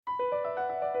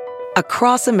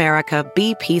Across America,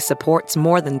 BP supports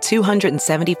more than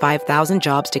 275,000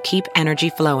 jobs to keep energy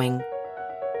flowing.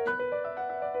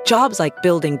 Jobs like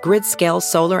building grid-scale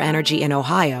solar energy in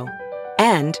Ohio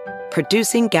and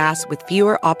producing gas with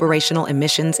fewer operational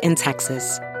emissions in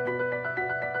Texas.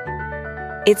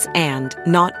 It's and,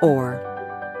 not or.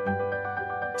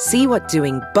 See what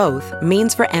doing both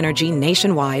means for energy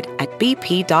nationwide at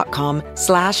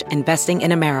bp.com/investing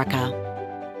in America.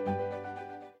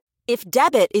 If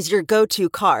debit is your go-to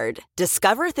card,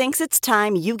 Discover thinks it's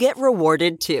time you get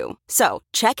rewarded too. So,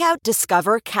 check out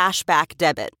Discover Cashback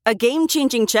Debit, a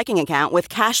game-changing checking account with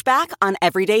cashback on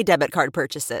everyday debit card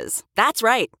purchases. That's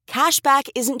right, cashback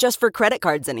isn't just for credit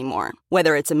cards anymore.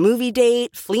 Whether it's a movie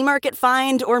date, flea market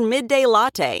find, or midday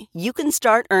latte, you can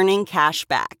start earning cash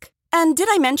back. And did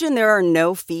I mention there are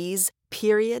no fees,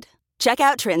 period? Check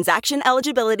out transaction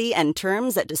eligibility and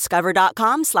terms at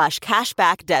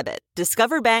discover.com/cashbackdebit.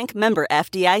 Discover Bank, member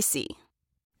FDIC.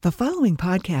 The following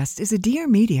podcast is a Dear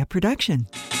Media production.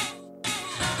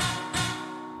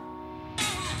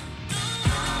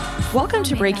 Welcome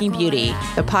to Breaking Beauty,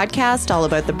 the podcast all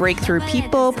about the breakthrough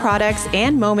people, products,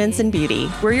 and moments in beauty.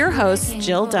 We're your hosts,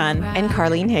 Jill Dunn and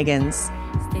Carleen Higgins.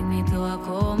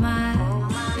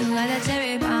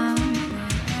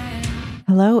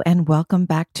 Hello and welcome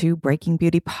back to Breaking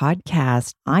Beauty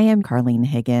Podcast. I am Carleen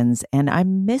Higgins and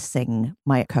I'm missing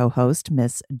my co-host,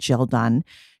 Miss Jill Dunn.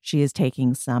 She is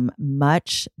taking some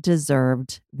much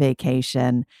deserved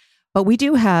vacation, but we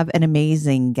do have an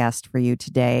amazing guest for you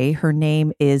today. Her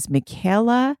name is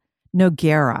Mikayla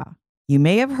Nogueira. You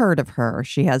may have heard of her.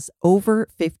 She has over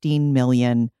 15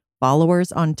 million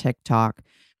followers on TikTok.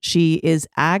 She is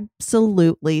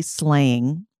absolutely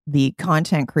slaying the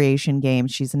content creation game.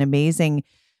 She's an amazing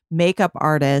makeup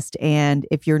artist. And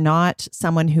if you're not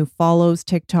someone who follows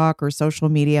TikTok or social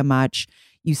media much,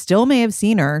 you still may have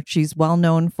seen her. She's well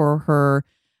known for her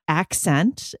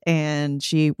accent and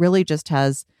she really just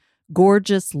has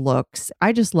gorgeous looks.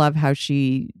 I just love how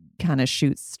she kind of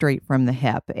shoots straight from the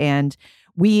hip. And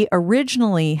we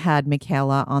originally had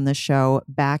Mikayla on the show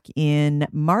back in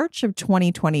March of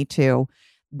 2022.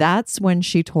 That's when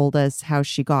she told us how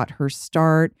she got her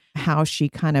start, how she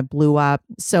kind of blew up.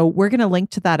 So we're going to link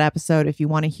to that episode if you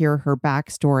want to hear her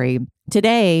backstory.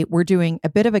 Today, we're doing a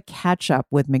bit of a catch up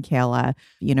with Mikayla.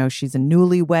 You know, she's a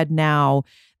newlywed now.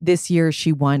 This year,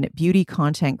 she won Beauty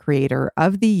Content Creator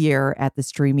of the Year at the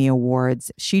Streamy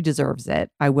Awards. She deserves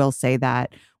it. I will say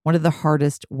that. One of the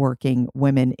hardest working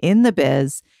women in the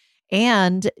biz.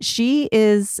 And she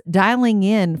is dialing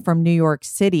in from New York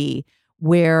City,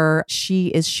 where she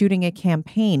is shooting a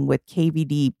campaign with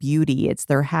KVD Beauty. It's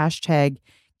their hashtag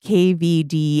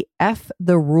KVDF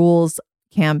the Rules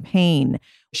campaign.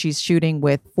 She's shooting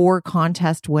with 4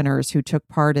 contest winners who took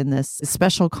part in this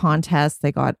special contest.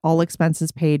 They got all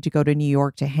expenses paid to go to New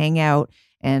York to hang out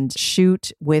and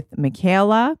shoot with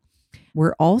Mikayla.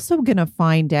 We're also going to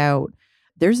find out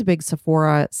there's a big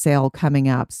Sephora sale coming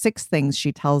up. 6 things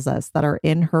she tells us that are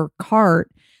in her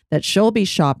cart that she'll be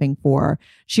shopping for.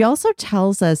 She also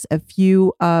tells us a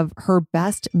few of her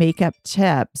best makeup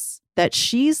tips that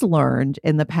she's learned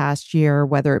in the past year,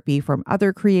 whether it be from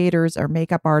other creators or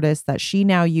makeup artists that she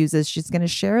now uses. She's going to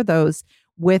share those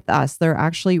with us. They're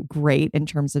actually great in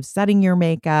terms of setting your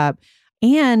makeup.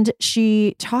 And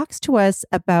she talks to us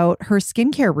about her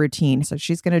skincare routine. So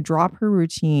she's going to drop her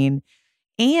routine.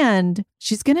 And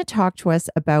she's going to talk to us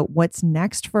about what's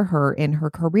next for her in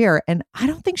her career. And I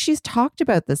don't think she's talked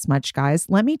about this much, guys.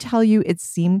 Let me tell you, it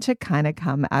seemed to kind of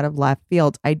come out of left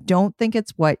field. I don't think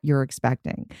it's what you're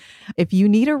expecting. If you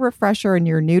need a refresher and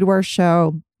you're new to our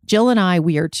show, Jill and I,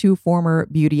 we are 2 former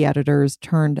beauty editors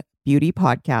turned beauty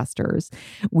podcasters.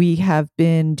 We have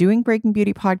been doing Breaking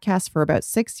Beauty podcasts for about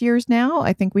 6 years now.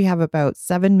 I think we have about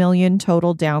 7 million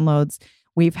total downloads.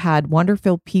 We've had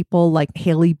wonderful people like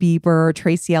Hailey Bieber,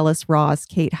 Tracy Ellis Ross,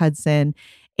 Kate Hudson,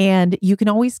 and you can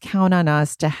always count on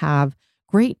us to have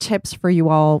great tips for you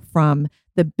all from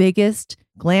the biggest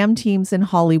glam teams in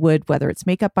Hollywood, whether it's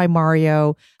Makeup by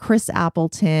Mario, Chris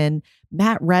Appleton,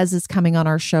 Matt Rez is coming on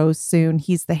our show soon.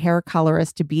 He's the hair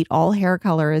colorist to beat all hair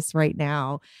colorists right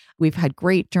now. We've had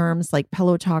great derms like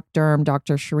Pillow Talk Derm,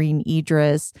 Dr. Shireen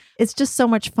Idris. It's just so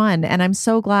much fun. And I'm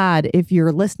so glad if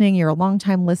you're listening, you're a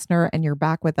longtime listener and you're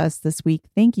back with us this week.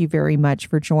 Thank you very much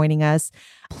for joining us.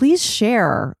 Please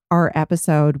share our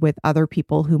episode with other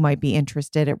people who might be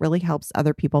interested. It really helps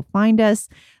other people find us.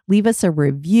 Leave us a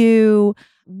review.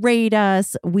 Rate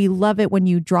us. We love it when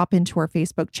you drop into our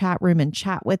Facebook chat room and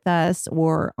chat with us,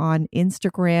 or on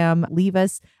Instagram. Leave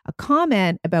us a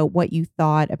comment about what you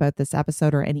thought about this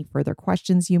episode or any further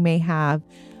questions you may have.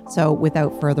 So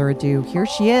without further ado, here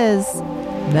she is,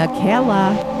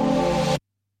 Mikayla.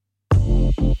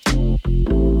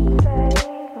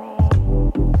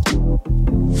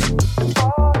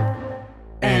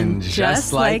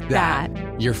 Just like that.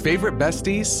 Your favorite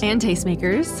besties And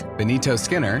tastemakers. Benito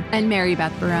Skinner And Mary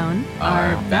Beth Barone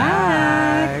are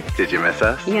back. Did you miss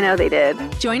us? You know they did.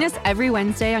 Join us every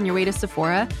Wednesday on your way to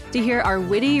Sephora to hear our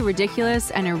witty,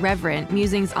 ridiculous, and irreverent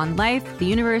musings on life, the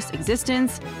universe,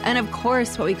 existence, and of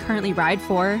course, what we currently ride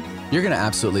for. You're going to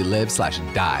absolutely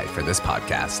live/die for this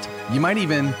podcast. You might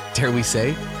even, dare we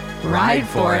say, Ride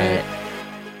for it.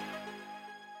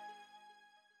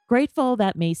 Grateful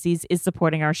that Macy's is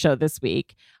supporting our show this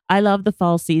week. I love the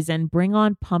fall season. Bring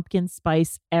on pumpkin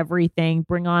spice everything.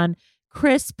 Bring on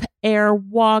crisp air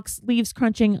walks, leaves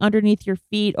crunching underneath your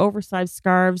feet, oversized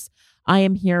scarves. I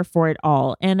am here for it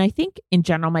all. And I think in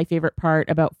general, my favorite part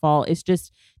about fall is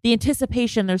just the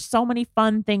anticipation. There's so many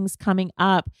fun things coming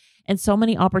up and so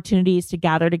many opportunities to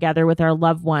gather together with our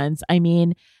loved ones. I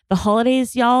mean, the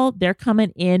holidays, y'all, they're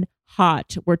coming in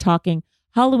hot. We're talking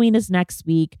Halloween is next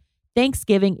week.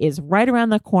 Thanksgiving is right around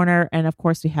the corner. And of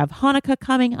course, we have Hanukkah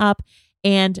coming up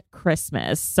and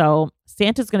Christmas. So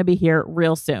Santa's going to be here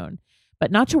real soon.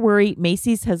 But not to worry,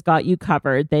 Macy's has got you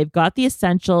covered. They've got the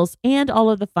essentials and all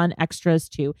of the fun extras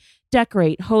to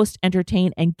decorate, host,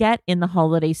 entertain, and get in the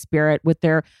holiday spirit with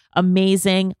their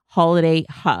amazing holiday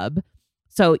hub.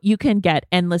 So you can get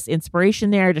endless inspiration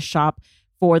there to shop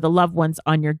for the loved ones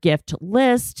on your gift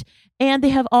list. And they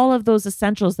have all of those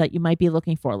essentials that you might be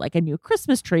looking for, like a new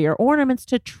Christmas tree or ornaments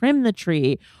to trim the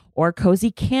tree or cozy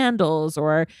candles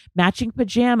or matching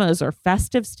pajamas or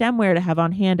festive stemware to have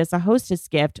on hand as a hostess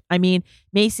gift. I mean,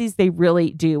 Macy's, they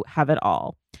really do have it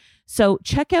all. So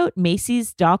check out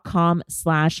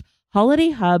Macy's.com/Holiday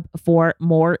Hub for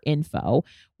more info.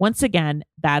 Once again,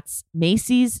 that's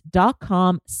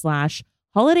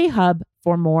Macy's.com/Holiday Hub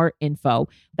for more info.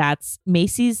 That's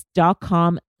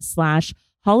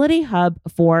Macy's.com/Holiday Hub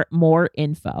for more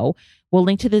info. We'll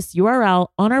link to this URL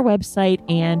on our website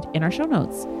and in our show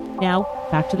notes. Now,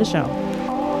 back to the show.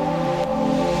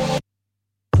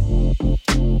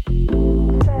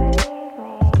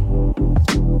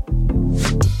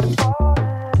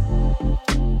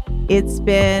 It's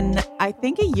been, I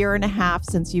think, a year and a half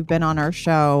since you've been on our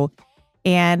show.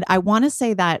 And I want to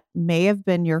say that may have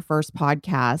been your first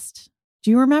podcast. Do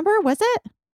you remember? Was it?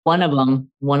 One of them.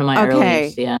 One of my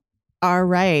earliest, yeah. All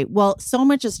right. Well, so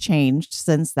much has changed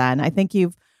since then. I think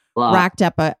you've Wow. racked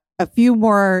up a few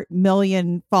more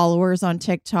million followers on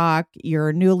TikTok.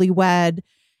 You're newlywed.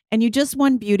 And you just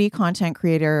won Beauty Content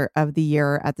Creator of the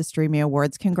Year at the Streamy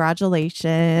Awards.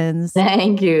 Congratulations.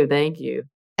 Thank you. Thank you.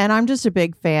 And I'm just a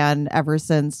big fan ever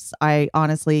since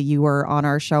you were on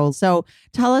our show. So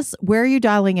tell us, where are you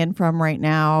dialing in from right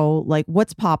now? Like,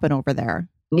 what's popping over there?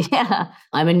 Yeah.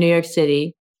 I'm in New York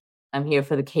City. I'm here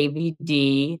for the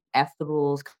KVD F the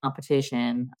Rules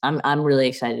competition. I'm really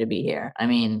excited to be here. I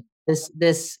mean,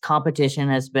 this competition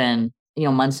has been,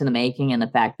 months in the making, and the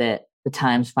fact that the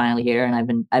time's finally here,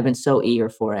 and I've been so eager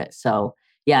for it. So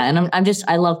yeah, and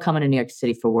I love coming to New York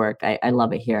City for work. I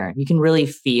love it here. You can really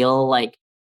feel like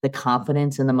the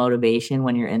confidence and the motivation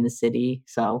when you're in the city.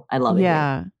 So I love it.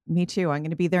 Yeah, me too. I'm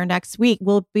going to be there next week.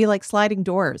 We'll be like sliding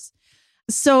doors.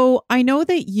 So I know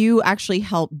that you actually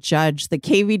helped judge the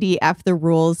KVD F the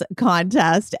Rules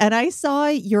contest. And I saw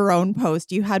your own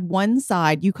post. You had one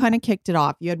side, you kind of kicked it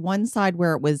off. You had one side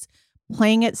where it was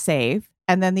playing it safe.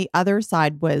 And then the other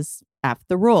side was F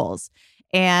the Rules.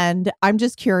 And I'm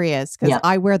just curious because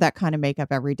I wear that kind of makeup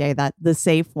every day, the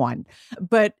safe one.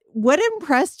 But what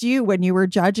impressed you when you were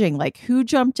judging? Like, who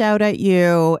jumped out at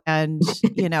you? And,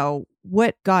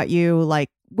 what got you like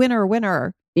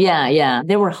winner? Yeah.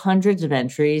 There were hundreds of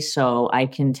entries. So I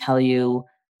can tell you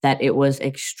that it was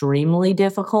extremely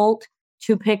difficult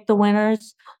to pick the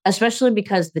winners, especially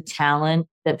because the talent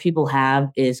that people have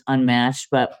is unmatched.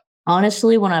 But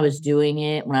honestly, when I was doing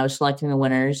it, when I was selecting the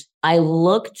winners, I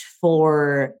looked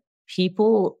for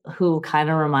people who kind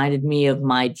of reminded me of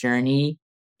my journey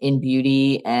in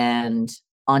beauty and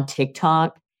on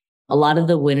TikTok. A lot of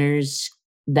the winners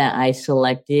that I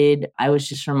selected, I was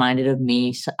just reminded of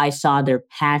me. So I saw their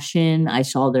passion. I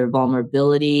saw their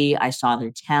vulnerability. I saw their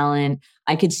talent.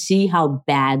 I could see how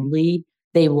badly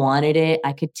they wanted it.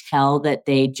 I could tell that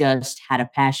they just had a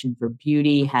passion for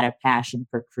beauty, had a passion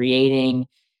for creating.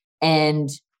 And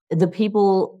the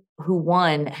people who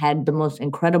won had the most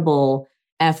incredible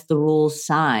F the Rules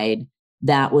side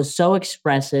that was so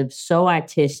expressive, so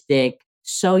artistic,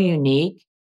 so unique.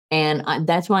 And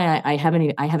that's why I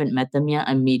haven't met them yet.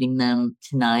 I'm meeting them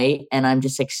tonight, and I'm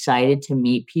just excited to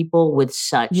meet people with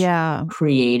such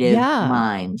creative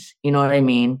minds. You know what I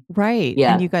mean? Right.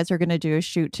 Yeah. And you guys are going to do a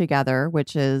shoot together,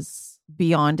 which is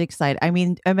beyond excited. I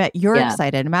mean, you're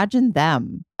excited. Imagine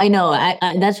them. I know. I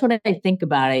that's what I think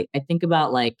about. I think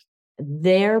about like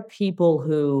they're people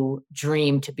who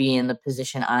dream to be in the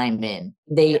position I'm in.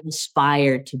 They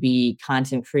aspire to be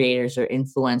content creators or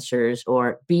influencers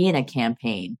or be in a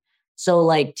campaign. So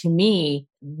like to me,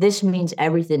 this means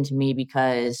everything to me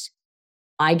because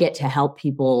I get to help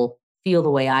people feel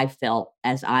the way I felt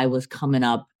as I was coming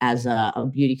up as a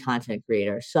beauty content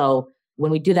creator. So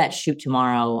when we do that shoot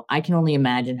tomorrow, I can only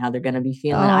imagine how they're going to be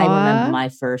feeling. I remember my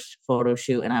first photo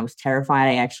shoot and I was terrified.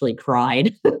 I actually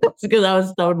cried because I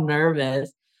was so nervous.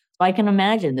 So I can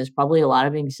imagine there's probably a lot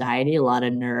of anxiety, a lot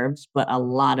of nerves, but a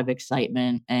lot of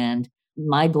excitement. And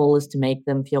my goal is to make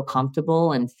them feel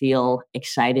comfortable and feel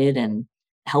excited and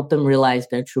help them realize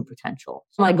their true potential.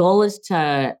 So my goal is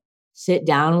to sit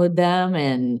down with them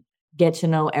and get to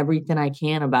know everything I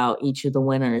can about each of the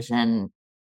winners. And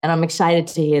I'm excited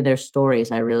to hear their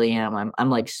stories. I really am. I'm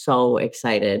like so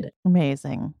excited.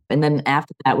 Amazing. And then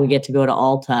after that, we get to go to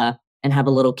Ulta and have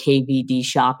a little KVD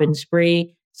shopping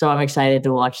spree. So I'm excited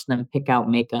to watch them pick out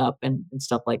makeup and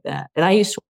stuff like that. And I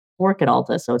used to work at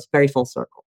Ulta, so it's very full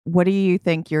circle. What do you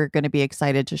think you're going to be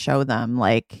excited to show them?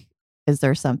 Like, is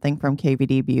there something from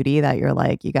KVD Beauty that you're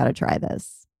like, you got to try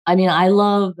this? I mean, I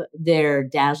love their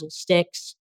Dazzle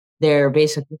sticks. They're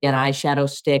basically an eyeshadow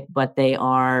stick, but they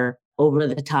are over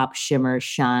the top shimmer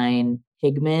shine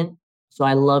pigment. So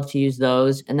I love to use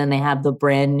those. And then they have the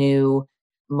brand new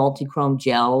multi-chrome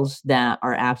gels that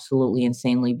are absolutely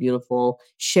insanely beautiful,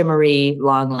 shimmery,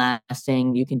 long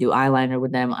lasting. You can do eyeliner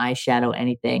with them, eyeshadow,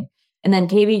 anything. And then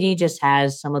KVD just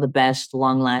has some of the best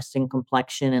long lasting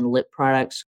complexion and lip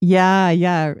products.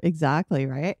 Yeah, exactly.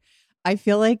 Right. I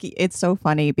feel like it's so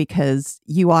funny because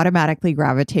you automatically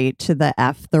gravitate to the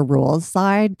F the rules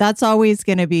side. That's always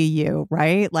going to be you,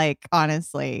 right? Like,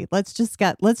 honestly, let's just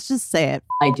say it.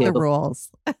 I do. The rules.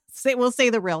 We'll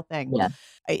say the real thing. Yeah.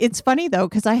 It's funny though,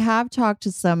 because I have talked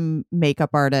to some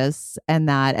makeup artists and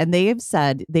they have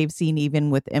said they've seen even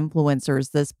with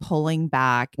influencers, this pulling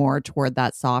back more toward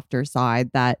that softer side,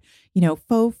 that,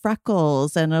 faux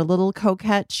freckles and a little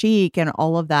coquette cheek and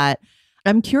all of that.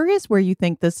 I'm curious where you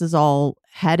think this is all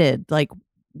headed. Like,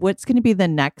 what's going to be the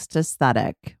next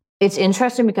aesthetic? It's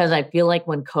interesting because I feel like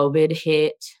when COVID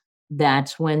hit,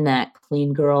 that's when that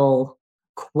clean girl,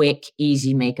 quick,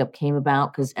 easy makeup came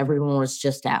about because everyone was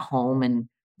just at home and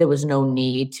there was no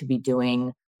need to be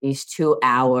doing these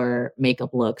 2-hour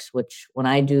makeup looks, which when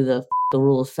I do the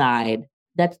rules side,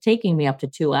 that's taking me up to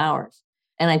 2 hours.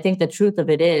 And I think the truth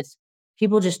of it is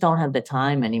people just don't have the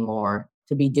time anymore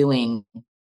to be doing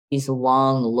these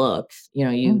long looks.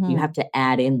 You have to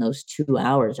add in those 2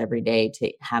 hours every day to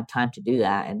have time to do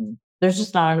that. And there's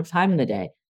just not enough time in the day.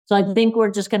 So I think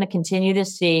we're just going to continue to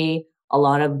see a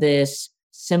lot of this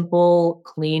simple,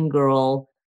 clean girl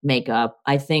makeup.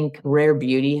 I think Rare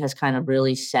Beauty has kind of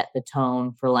really set the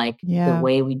tone for the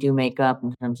way we do makeup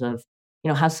in terms of,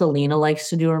 how Selena likes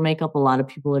to do her makeup. A lot of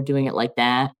people are doing it like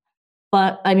that.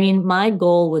 But I mean, my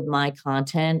goal with my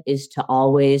content is to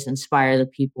always inspire the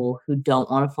people who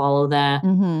don't want to follow that.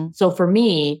 Mm-hmm. So for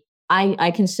me,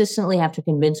 I consistently have to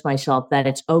convince myself that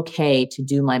it's okay to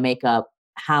do my makeup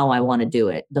how I want to do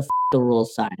it. The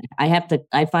rules side.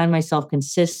 I find myself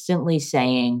consistently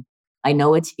saying, I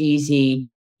know it's easy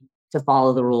to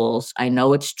follow the rules. I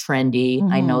know it's trendy.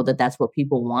 Mm-hmm. I know that that's what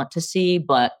people want to see,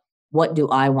 but what do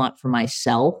I want for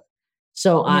myself?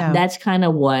 So that's kind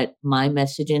of what my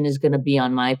messaging is going to be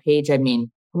on my page. I mean,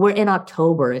 we're in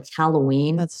October. It's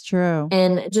Halloween. That's true.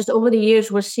 And just over the years,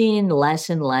 we're seeing less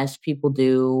and less people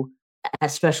do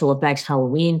special effects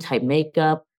Halloween type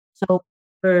makeup. So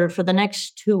for the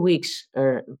next 2 weeks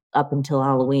or up until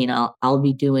Halloween, I'll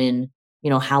be doing,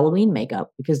 Halloween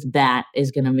makeup because that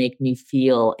is going to make me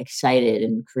feel excited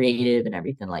and creative and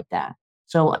everything like that.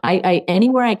 So I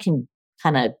anywhere I can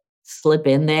kind of slip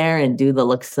in there and do the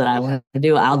looks that I want to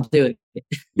do, I'll do it.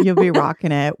 You'll be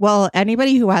rocking it. Well,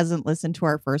 anybody who hasn't listened to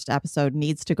our first episode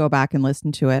needs to go back and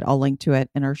listen to it. I'll link to it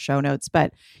in our show notes.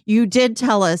 But you did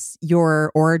tell us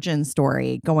your origin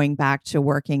story going back to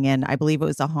working in, I believe it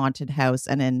was a haunted house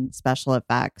and in special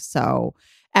effects. So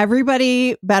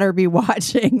everybody better be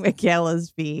watching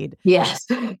Mikayla's feed. Yes.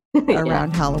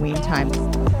 Around Halloween time.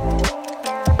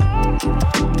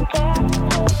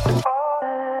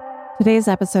 Today's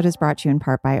episode is brought to you in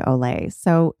part by Olay.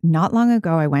 So not long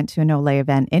ago, I went to an Olay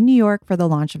event in New York for the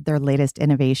launch of their latest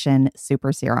innovation,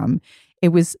 Super Serum. It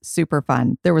was super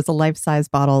fun. There was a life-size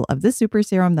bottle of the Super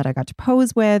Serum that I got to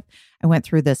pose with. I went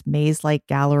through this maze-like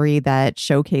gallery that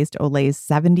showcased Olay's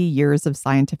 70 years of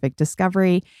scientific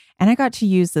discovery, and I got to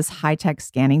use this high-tech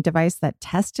scanning device that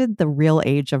tested the real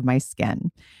age of my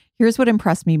skin. Here's what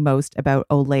impressed me most about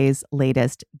Olay's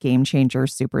latest Game Changer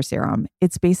Super Serum.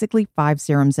 It's basically 5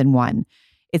 serums in one.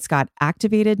 It's got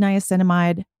activated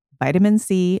niacinamide, vitamin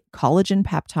C, collagen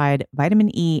peptide, vitamin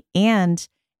E, and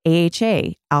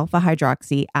AHA, alpha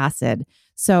hydroxy acid.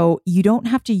 So you don't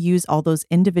have to use all those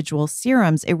individual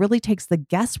serums. It really takes the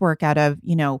guesswork out of,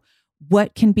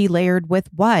 what can be layered with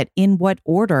what, in what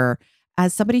order.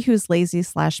 As somebody who's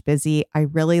lazy/busy, I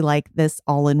really like this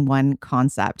all-in-one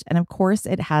concept. And of course,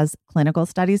 it has clinical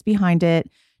studies behind it,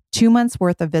 2 months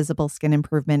worth of visible skin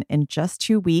improvement in just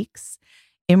 2 weeks,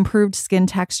 improved skin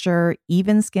texture,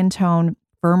 even skin tone,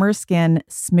 firmer skin,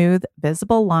 smooth,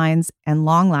 visible lines, and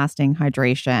long-lasting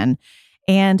hydration.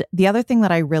 And the other thing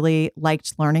that I really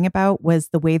liked learning about was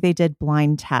the way they did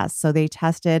blind tests. So they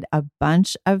tested a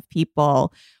bunch of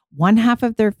people. One half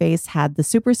of their face had the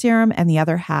super serum and the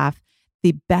other half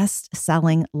the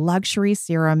best-selling luxury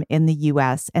serum in the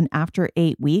US. And after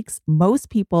 8 weeks, most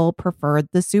people preferred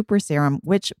the super serum,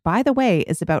 which, by the way,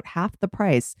 is about half the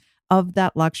price of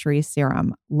that luxury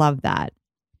serum. Love that.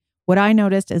 What I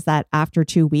noticed is that after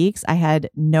 2 weeks, I had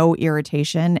no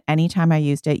irritation anytime I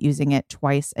used it, using it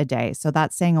twice a day. So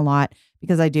that's saying a lot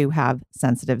because I do have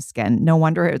sensitive skin. No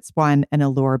wonder it's won an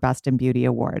Allure Best in Beauty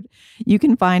award. You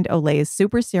can find Olay's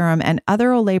Super Serum and other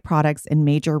Olay products in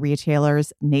major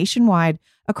retailers nationwide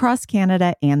across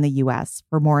Canada and the US.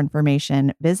 For more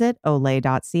information, visit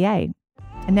olay.ca.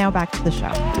 And now back to the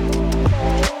show.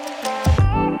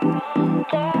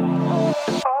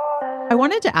 I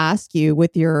wanted to ask you,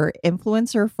 with your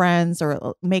influencer friends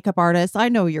or makeup artists, I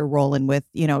know you're rolling with,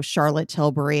 Charlotte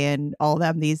Tilbury and all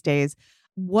them these days.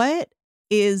 What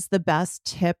is the best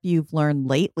tip you've learned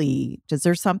lately? Is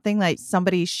there something that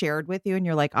somebody shared with you and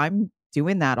you're like, I'm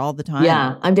doing that all the time?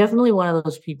 Yeah, I'm definitely one of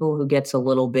those people who gets a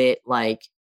little bit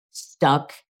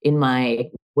stuck in my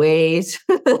ways.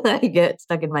 I get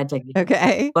stuck in my technique.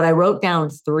 Okay. But I wrote down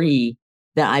 3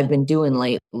 that I've been doing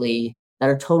lately that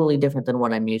are totally different than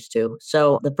what I'm used to.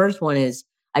 So the first one is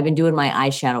I've been doing my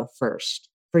eyeshadow first.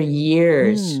 For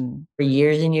years and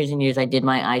years and years, I did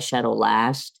my eyeshadow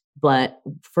last. But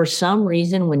for some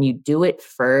reason, when you do it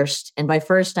first, and by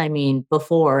first, I mean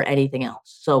before anything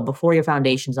else. So before your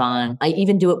foundation's on, I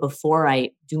even do it before I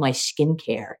do my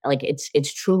skincare.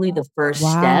 It's truly the first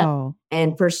step.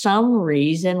 And for some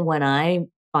reason, when I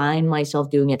find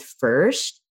myself doing it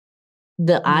first,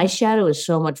 the eyeshadow is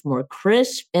so much more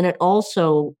crisp, and it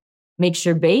also makes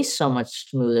your base so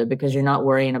much smoother because you're not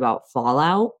worrying about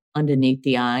fallout underneath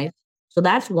the eyes. So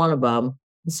that's one of them.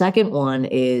 The second one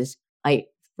is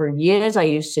for years I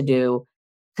used to do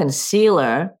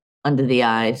concealer under the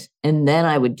eyes, and then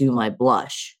I would do my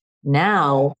blush.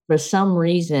 Now, for some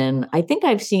reason, I think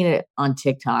I've seen it on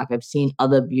TikTok. I've seen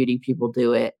other beauty people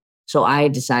do it. So I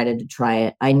decided to try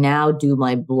it. I now do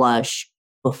my blush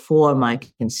before my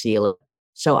concealer.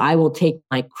 So I will take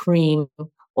my cream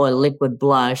or liquid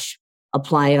blush,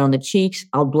 apply it on the cheeks.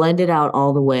 I'll blend it out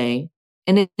all the way.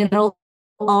 And it'll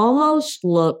almost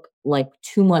look like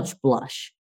too much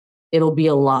blush. It'll be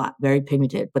a lot, very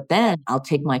pigmented. But then I'll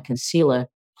take my concealer,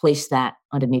 place that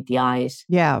underneath the eyes,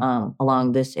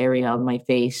 along this area of my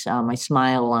face, my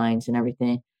smile lines and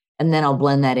everything. And then I'll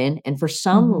blend that in. And for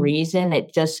some reason,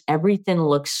 everything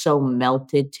looks so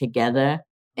melted together.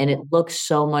 And it looks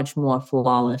so much more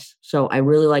flawless. So I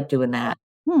really like doing that.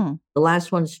 The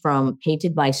last one's from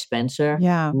Painted by Spencer.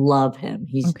 Yeah. Love him.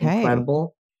 He's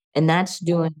incredible. And that's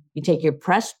you take your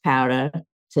pressed powder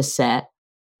to set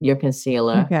your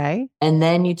concealer. Okay. And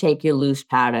then you take your loose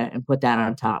powder and put that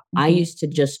on top. I used to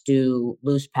just do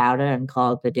loose powder and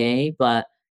call it the day. But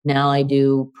now I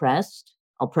do pressed.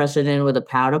 I'll press it in with a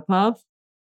powder puff.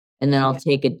 And then I'll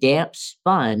take a damp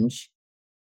sponge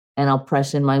and I'll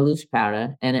press in my loose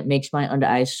powder, and it makes my under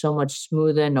eyes so much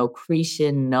smoother, no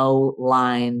creasing, no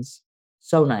lines.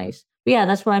 So nice. But yeah,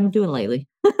 that's what I'm doing lately.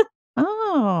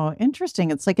 Oh, interesting.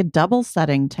 It's like a double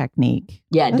setting technique.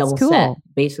 Yeah, that's double cool. set,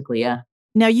 basically, yeah.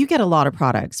 Now you get a lot of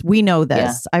products. We know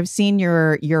this. Yeah. I've seen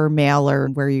your mailer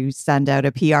where you send out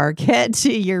a PR kit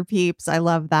to your peeps. I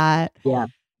love that. Yeah.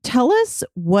 Tell us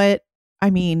I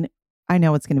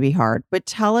know it's going to be hard, but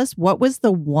tell us, what was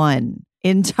the one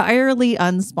entirely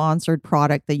unsponsored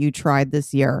product that you tried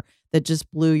this year that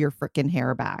just blew your freaking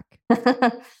hair back?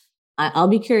 I'll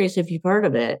be curious if you've heard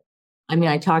of it.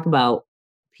 I talk about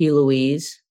P.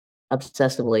 Louise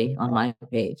obsessively on my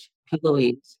page. P.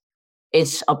 Louise.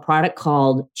 It's a product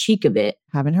called Cheekavit.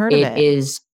 Haven't heard of it. It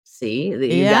is, you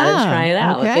gotta try it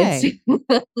out. Okay.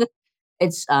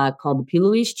 It's called the P.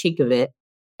 Louise Cheekavit,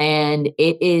 and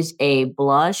it is a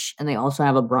blush, and they also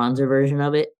have a bronzer version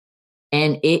of it.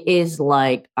 And it is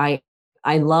I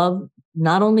love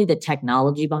not only the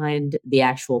technology behind the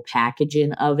actual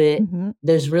packaging of it.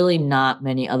 There's really not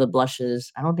many other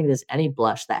blushes. I don't think there's any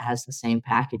blush that has the same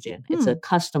packaging. It's a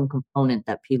custom component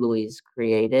that P. Louise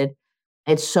created.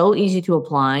 It's so easy to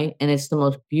apply, and it's the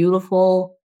most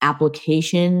beautiful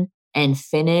application and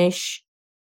finish.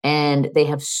 And they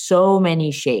have so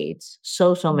many shades,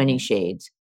 so many shades.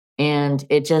 And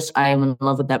I'm in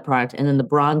love with that product. And then the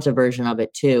bronzer version of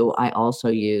it too, I also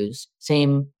use.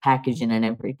 Same packaging and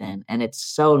everything. And it's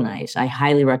so nice. I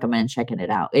highly recommend checking it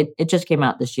out. It just came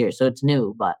out this year, so it's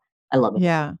new, but I love it.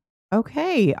 Yeah.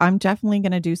 Okay. I'm definitely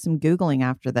going to do some Googling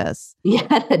after this.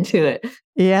 Yeah, do it.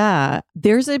 Yeah.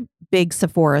 There's a big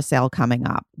Sephora sale coming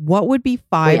up. What would be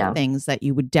 5 things that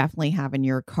you would definitely have in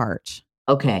your cart?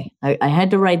 Okay. I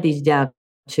had to write these down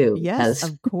too. Yes,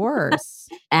 of course.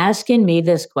 Asking me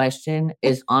this question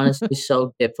is honestly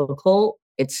so difficult.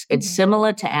 It's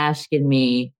similar to asking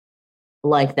me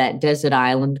like that desert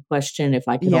island question, if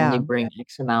I could only bring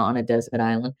X amount on a desert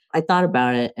island. I thought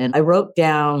about it and I wrote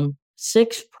down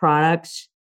 6 products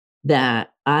that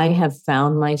I have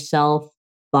found myself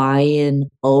buying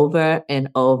over and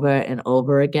over and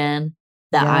over again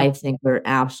that I think are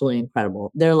absolutely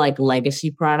incredible. They're like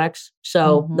legacy products.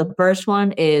 So the first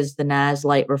one is the NAS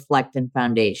Light Reflecting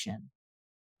Foundation.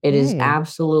 It is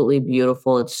absolutely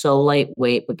beautiful. It's so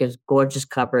lightweight but gives gorgeous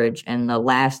coverage, and the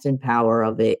lasting power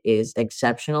of it is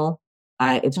exceptional.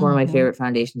 It's one of my favorite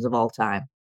foundations of all time.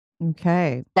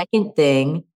 Okay. Second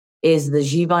thing is the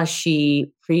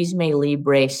Givenchy Prisme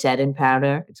Libre setting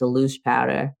powder. It's a loose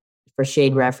powder. For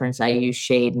shade reference, I use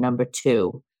shade number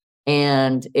 2.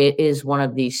 And it is one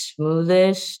of the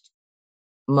smoothest,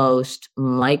 most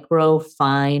micro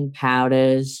fine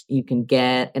powders you can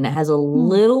get. And it has a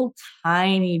little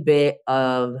tiny bit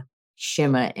of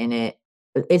shimmer in it.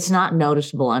 It's not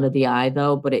noticeable under the eye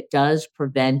though, but it does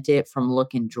prevent it from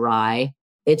looking dry.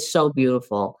 It's so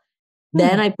beautiful.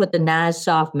 Then I put the NAS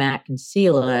Soft Matte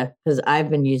Concealer because I've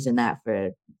been using that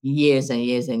for years and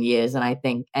years and years. And I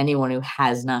think anyone who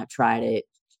has not tried it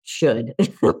should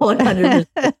 100%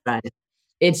 try it.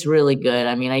 It's really good.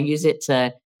 I mean, I use it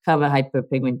to cover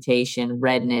hyperpigmentation,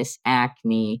 redness,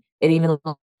 acne. It even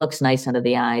looks nice under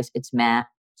the eyes. It's matte.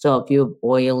 So if you have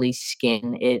oily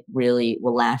skin, it really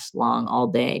will last long all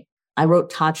day. I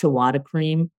wrote Tatcha Water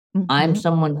Cream. I'm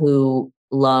someone who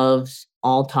loves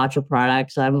all Tatcha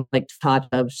products. I'm like Tatcha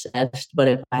obsessed, but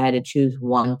if I had to choose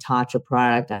one Tatcha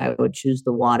product, I would choose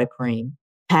the water cream.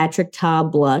 Patrick Ta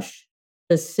blush,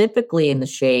 specifically in the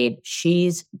shade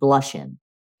She's Blushing.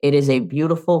 It is a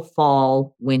beautiful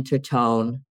fall winter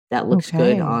tone that looks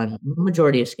good on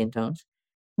majority of skin tones.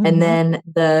 And then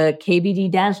the KBD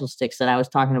Dazzle Sticks that I was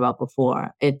talking about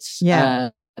before. It's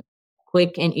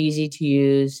quick and easy to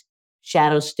use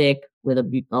shadow stick with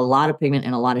a lot of pigment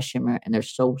and a lot of shimmer, and they're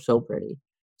so pretty.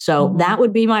 So that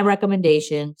would be my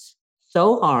recommendations.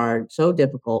 So hard, so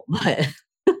difficult, but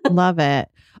love it.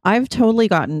 I've totally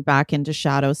gotten back into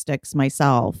shadow sticks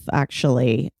myself,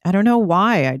 actually. I don't know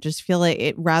why. I just feel like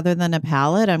it, rather than a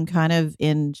palette, I'm kind of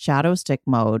in shadow stick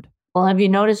mode. Well, have you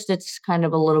noticed it's kind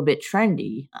of a little bit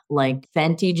trendy? Like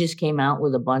Fenty just came out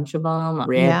with a bunch of them.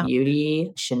 Rare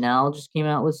Beauty, Chanel just came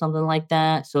out with something like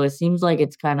that. So it seems like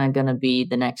it's kind of going to be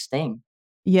the next thing.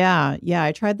 Yeah.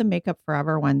 I tried the Makeup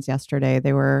Forever ones yesterday.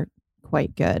 They were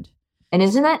quite good. And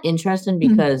isn't that interesting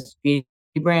because beauty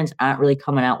brands aren't really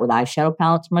coming out with eyeshadow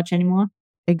palettes much anymore?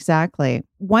 Exactly.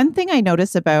 One thing I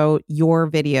notice about your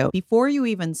video, before you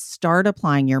even start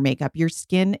applying your makeup, your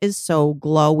skin is so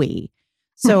glowy.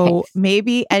 So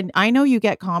maybe, and I know you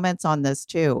get comments on this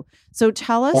too. So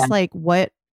tell us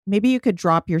maybe you could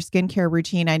drop your skincare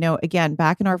routine. I know, again,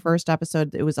 back in our first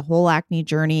episode, it was a whole acne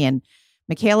journey and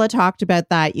Mikayla talked about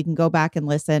that. You can go back and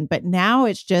listen, but now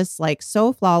it's just like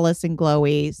so flawless and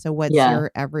glowy. So what's your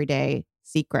everyday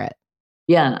secret?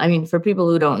 Yeah, I mean, for people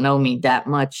who don't know me that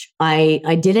much, I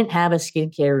didn't have a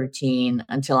skincare routine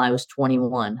until I was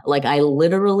 21. Like I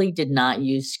literally did not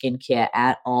use skincare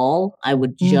at all. I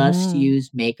would just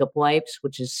use makeup wipes,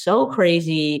 which is so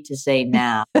crazy to say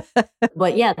now.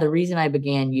 But yeah, the reason I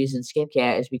began using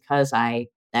skincare is because I,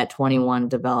 at 21,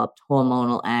 developed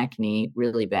hormonal acne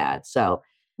really bad. So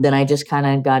then I just kind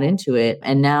of got into it.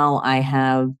 And now I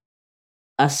have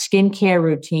a skincare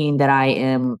routine that I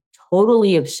am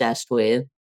totally obsessed with.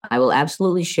 I will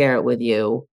absolutely share it with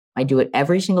you. I do it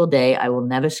every single day. I will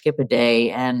never skip a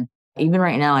day. And even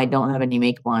right now, I don't have any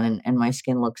makeup on and my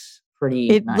skin looks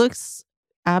pretty nice. Looks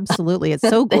absolutely. It's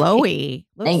so glowy.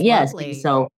 Yes.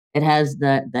 So it has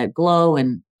that glow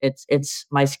and it's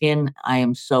my skin. I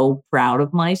am so proud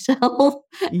of myself.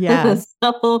 Yeah.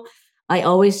 So I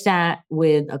always start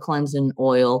with a cleansing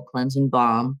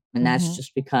balm. And that's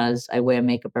just because I wear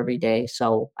makeup every day.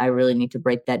 So I really need to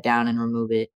break that down and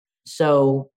remove it.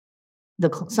 So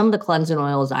some of the cleansing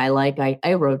oils I like,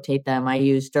 I rotate them. I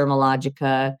use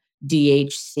Dermalogica,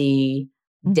 DHC,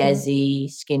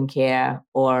 Desi skincare,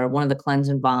 or one of the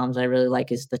cleansing balms I really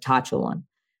like is the Tatcha one.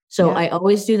 So I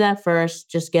always do that first,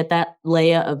 just get that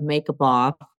layer of makeup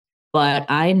off. But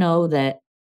I know that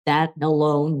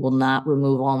alone will not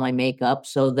remove all my makeup.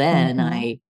 So then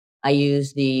I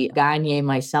use the Garnier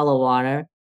micellar water,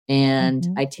 and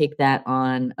I take that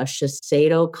on a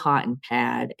Shiseido cotton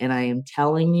pad. And I am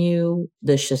telling you,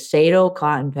 the Shiseido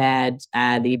cotton pads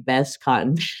are the best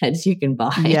cotton pads you can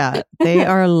buy. Yeah, they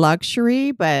are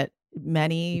luxury, but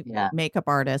many makeup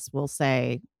artists will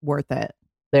say worth it.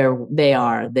 They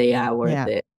are worth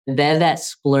it. They're that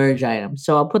splurge item.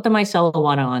 So I'll put the micellar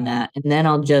water on that, and then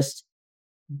I'll just,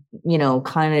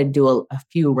 kind of do a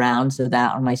few rounds of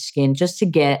that on my skin just to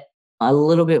get a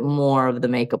little bit more of the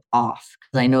makeup off,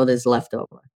 because I know there's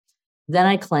leftover. Then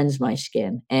I cleanse my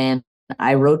skin and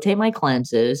I rotate my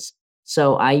cleanses.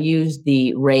 So I use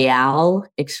the Real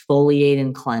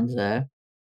exfoliating cleanser.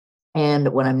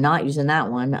 And when I'm not using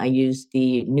that one, I use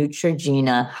the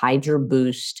Neutrogena Hydra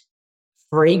Boost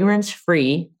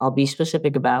fragrance-free. I'll be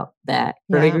specific about that.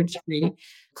 Fragrance-free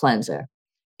cleanser.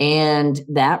 And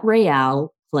that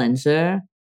Real cleanser,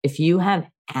 if you have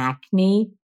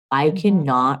acne, I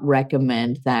cannot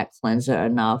recommend that cleanser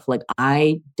enough. Like,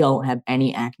 I don't have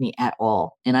any acne at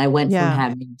all. And I went from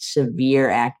having severe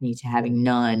acne to having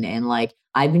none. And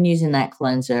I've been using that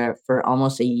cleanser for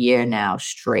almost a year now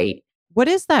straight. What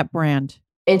is that brand?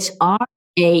 It's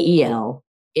RAEL.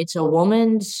 It's a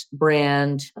woman's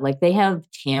brand. They have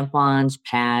tampons,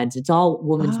 pads. It's all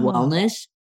women's wellness.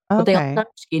 But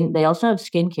they also have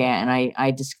skincare, and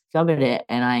I discovered it,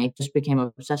 and I just became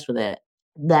obsessed with it.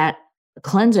 That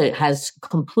cleanser has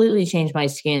completely changed my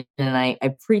skin, and I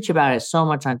preach about it so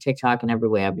much on TikTok and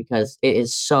everywhere because it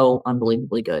is so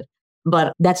unbelievably good.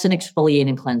 But that's an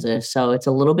exfoliating cleanser, so it's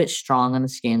a little bit strong on the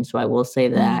skin. So I will say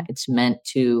that it's meant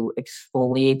to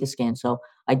exfoliate the skin. So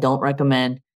I don't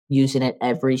recommend using it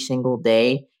every single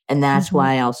day, and that's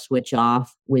why I'll switch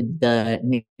off with the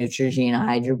Neutrogena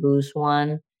Hydra Boost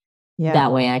one. Yeah.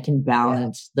 That way I can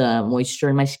balance the moisture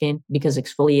in my skin, because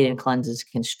exfoliating cleanses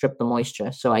can strip the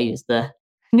moisture. So I use the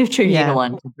Neutrogena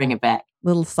one to bring it back.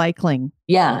 Little cycling.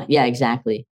 Yeah,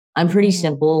 exactly. I'm pretty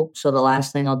simple. So the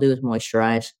last thing I'll do is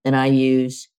moisturize. Then I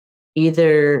use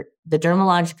either the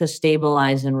Dermalogica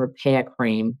Stabilize and Repair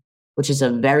Cream, which is a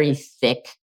very thick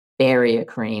barrier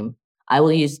cream. I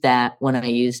will use that when I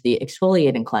use the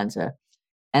exfoliating cleanser.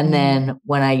 And then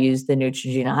when I use the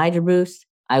Neutrogena Hydra Boost,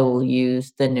 I will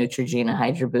use the Neutrogena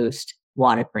Hydra Boost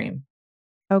water cream.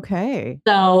 Okay.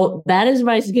 So that is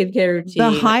my skincare routine.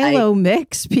 The high-low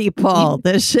mix, people.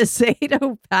 The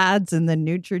Shiseido pads and the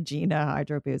Neutrogena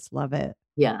Hydra Boost. Love it.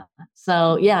 Yeah.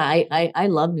 So I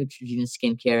love Neutrogena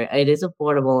skincare. It is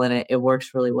affordable and it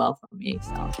works really well for me.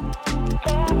 So.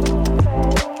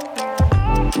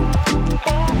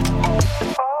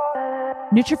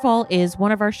 Nutrafol is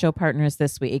one of our show partners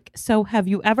this week. So have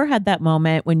you ever had that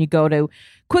moment when you go to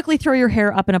quickly throw your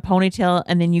hair up in a ponytail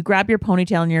and then you grab your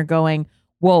ponytail and you're going,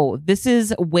 whoa, this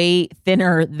is way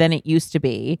thinner than it used to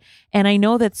be? And I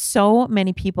know that so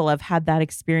many people have had that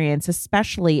experience,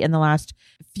 especially in the last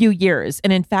few years.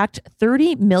 And in fact,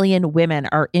 30 million women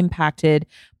are impacted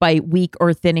by weak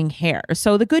or thinning hair.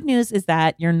 So the good news is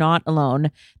that you're not alone.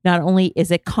 Not only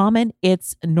is it common,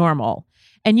 it's normal.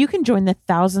 And you can join the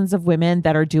thousands of women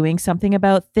that are doing something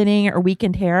about thinning or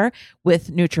weakened hair with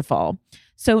Nutrafol.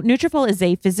 So Nutrafol is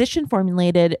a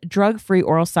physician-formulated, drug-free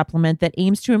oral supplement that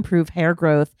aims to improve hair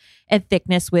growth and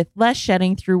thickness with less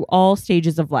shedding through all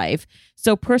stages of life.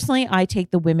 So personally, I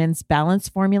take the Women's Balance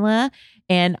formula,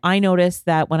 and I notice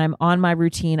that when I'm on my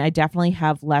routine, I definitely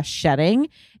have less shedding.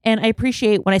 And I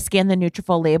appreciate when I scan the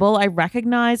Nutrafol label, I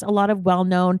recognize a lot of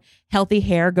well-known healthy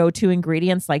hair go-to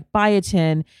ingredients like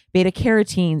biotin,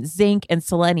 beta-carotene, zinc, and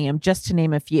selenium, just to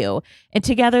name a few. And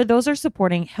together, those are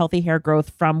supporting healthy hair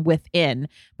growth from within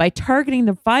by targeting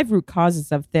the 5 root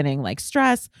causes of thinning, like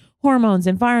stress, hormones,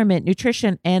 environment,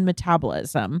 nutrition, and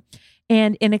metabolism.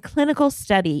 And in a clinical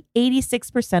study,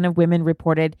 86% of women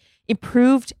reported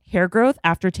improved hair growth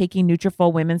after taking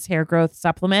Nutrafol Women's Hair Growth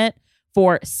Supplement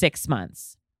for 6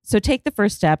 months. So take the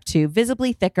first step to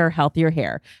visibly thicker, healthier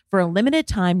hair. For a limited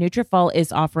time, Nutrafol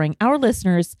is offering our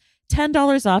listeners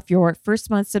 $10 off your first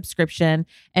month subscription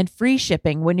and free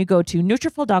shipping when you go to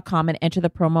Nutrafol.com and enter the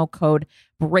promo code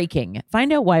BREAKING.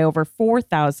 Find out why over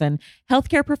 4,000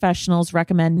 healthcare professionals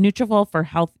recommend Nutrafol for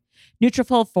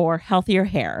healthier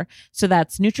hair. So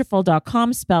that's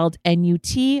Nutrafol.com, spelled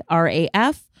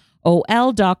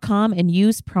Nutrafol.com, and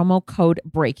use promo code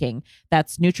BREAKING.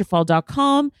 That's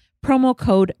Nutrafol.com, promo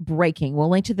code BREAKING. We'll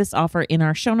link to this offer in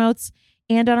our show notes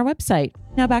and on our website.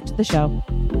 Now back to the show.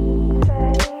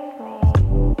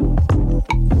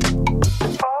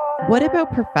 What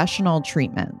about professional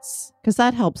treatments? Because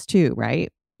that helps too, right?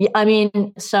 Yeah, I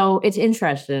mean, so it's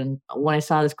interesting. When I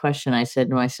saw this question, I said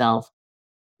to myself,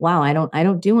 wow, I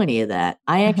don't do any of that.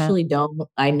 I Uh-huh. actually don't.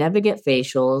 I never get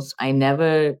facials. I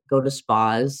never go to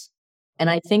spas. And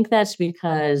I think that's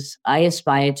because I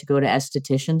aspire to go to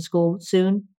esthetician school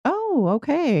soon. Oh,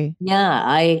 okay. Yeah,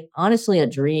 I honestly,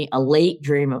 a late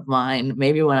dream of mine,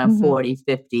 maybe when I'm Mhm. 40,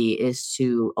 50, is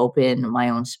to open my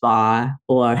own spa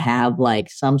or have like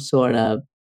some sort of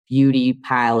beauty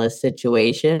palace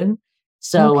situation.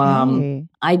 So Okay.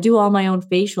 I do all my own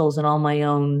facials and all my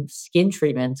own skin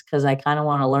treatments because I kind of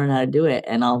want to learn how to do it,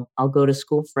 and I'll go to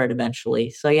school for it eventually.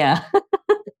 So yeah.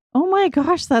 Oh my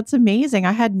gosh, that's amazing.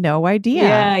 I had no idea.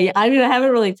 Yeah, yeah. I mean, I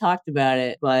haven't really talked about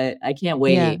it, but I can't Yeah.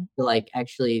 wait to like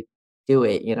actually do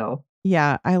it, you know.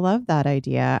 Yeah, I love that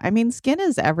idea. I mean, skin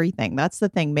is everything. That's the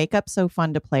thing. Makeup's so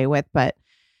fun to play with, but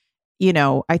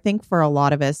I think for a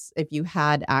lot of us, if you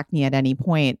had acne at any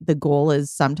point, the goal is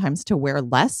sometimes to wear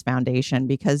less foundation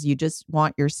because you just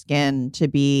want your skin to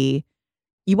be,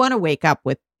 you want to wake up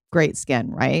with great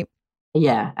skin, right?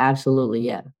 Yeah, absolutely.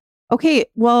 Yeah. Okay,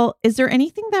 well, is there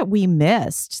anything that we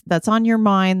missed that's on your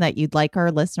mind that you'd like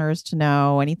our listeners to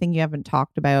know? Anything you haven't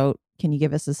talked about? Can you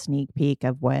give us a sneak peek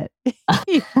of what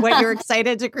what you're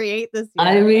excited to create this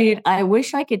I year? mean, I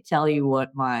wish I could tell you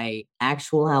what my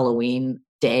actual Halloween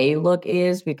day look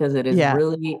is because Yeah.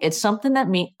 it's something that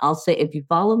I'll say, if you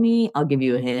follow me, I'll give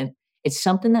you a hint. It's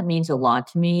something that means a lot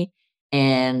to me.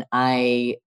 And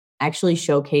I actually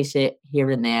showcase it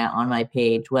here and there on my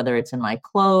page, whether it's in my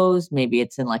clothes, maybe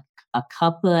it's in like a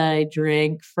cup that I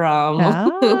drink from.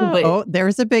 But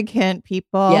There's a big hint,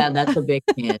 people. yeah, that's a big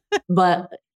hint. But,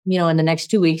 in the next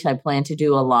 2 weeks, I plan to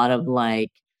do a lot of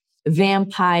like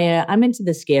vampire. I'm into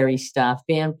the scary stuff.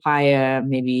 Vampire,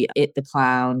 maybe It the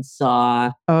Clown,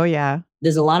 Saw. Oh, yeah.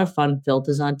 There's a lot of fun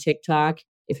filters on TikTok.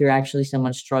 If you're actually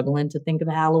someone struggling to think of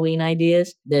Halloween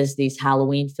ideas, there's these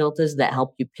Halloween filters that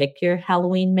help you pick your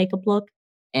Halloween makeup look.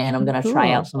 And I'm going to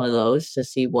try out Cool. some of those to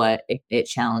see what it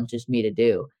challenges me to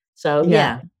do. So, Yeah.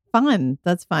 yeah. Fun.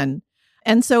 That's fun.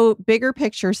 And so, bigger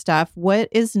picture stuff, what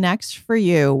is next for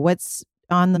you? What's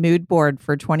on the mood board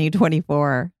for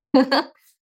 2024?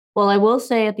 Well, I will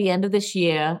say at the end of this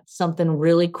year, something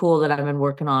really cool that I've been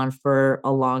working on for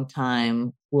a long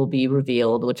time will be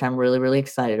revealed, which I'm really, really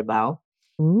excited about.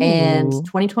 And Ooh.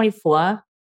 2024,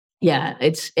 yeah,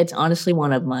 it's honestly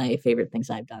one of my favorite things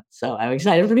I've done. So I'm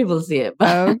excited for people to see it.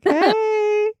 Okay.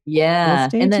 Yeah. Well,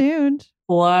 stay And then tuned.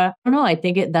 I don't know, I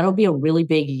think that'll be a really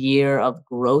big year of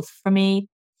growth for me,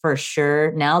 for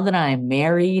sure. Now that I'm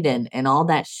married and all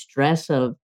that stress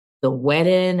of the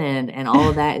wedding and all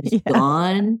of that is Yeah.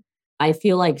 gone, I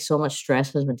feel like so much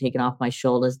stress has been taken off my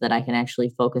shoulders that I can actually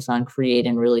focus on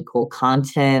creating really cool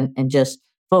content and just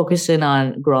focusing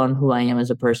on growing who I am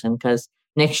as a person. Because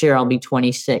next year I'll be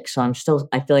 26, so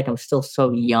I feel like I'm still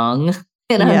so young,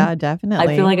 and Yeah, I feel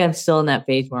definitely. like I'm still in that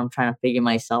phase where I'm trying to figure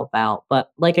myself out. But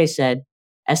like I said,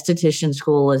 esthetician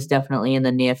school is definitely in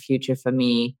the near future for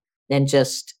me, and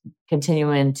just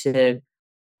continuing to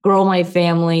grow my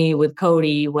family with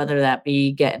Cody, whether that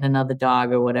be getting another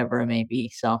dog or whatever it may be.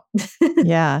 So,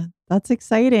 Yeah, that's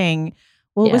exciting.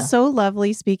 Well, it was yeah. so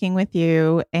lovely speaking with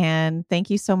you. And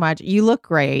thank you so much. You look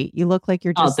great. You look like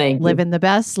you're Oh, just thank you. living the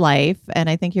best life. And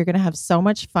I think you're going to have so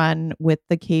much fun with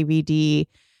the KVD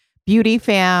Beauty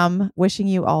Fam. Wishing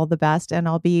you all the best. And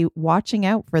I'll be watching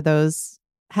out for those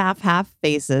half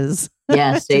faces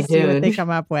Yeah, stay to see what they tuned. come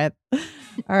up with.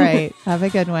 All right. Have a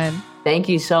good one. Thank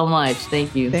you so much.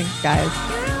 Thank you. Thanks, guys.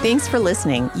 Thanks for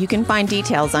listening. You can find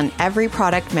details on every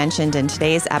product mentioned in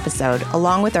today's episode,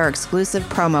 along with our exclusive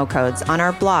promo codes on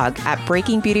our blog at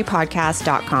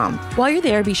breakingbeautypodcast.com. While you're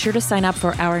there, be sure to sign up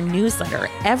for our newsletter.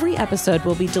 Every episode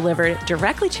will be delivered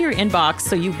directly to your inbox,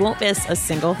 so you won't miss a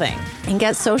single thing. And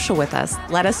get social with us.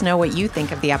 Let us know what you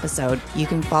think of the episode. You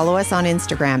can follow us on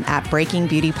Instagram at Breaking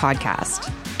Beauty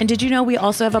Podcast. And did you know we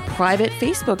also have a private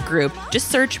Facebook group? Just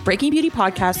search Breaking Beauty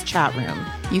Podcast Chat Room.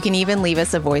 You can even leave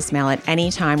us a voicemail at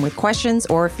any time with questions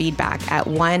or feedback at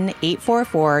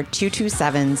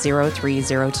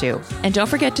 1-844-227-0302. And don't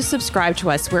forget to subscribe to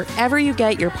us wherever you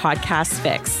get your podcast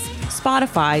fix.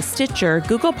 Spotify, Stitcher,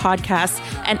 Google Podcasts,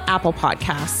 and Apple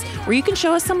Podcasts, where you can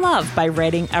show us some love by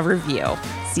writing a review.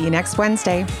 See you next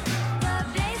Wednesday.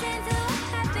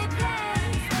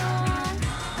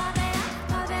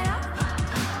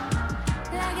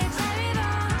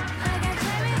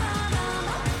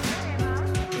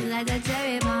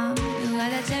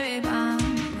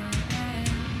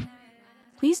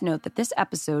 Please Please note that this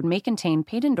episode may contain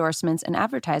paid endorsements and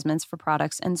advertisements for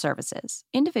products and services.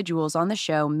 Individuals on the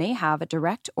show may have a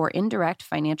direct or indirect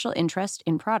financial interest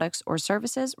in products or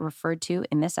services referred to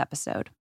in this episode.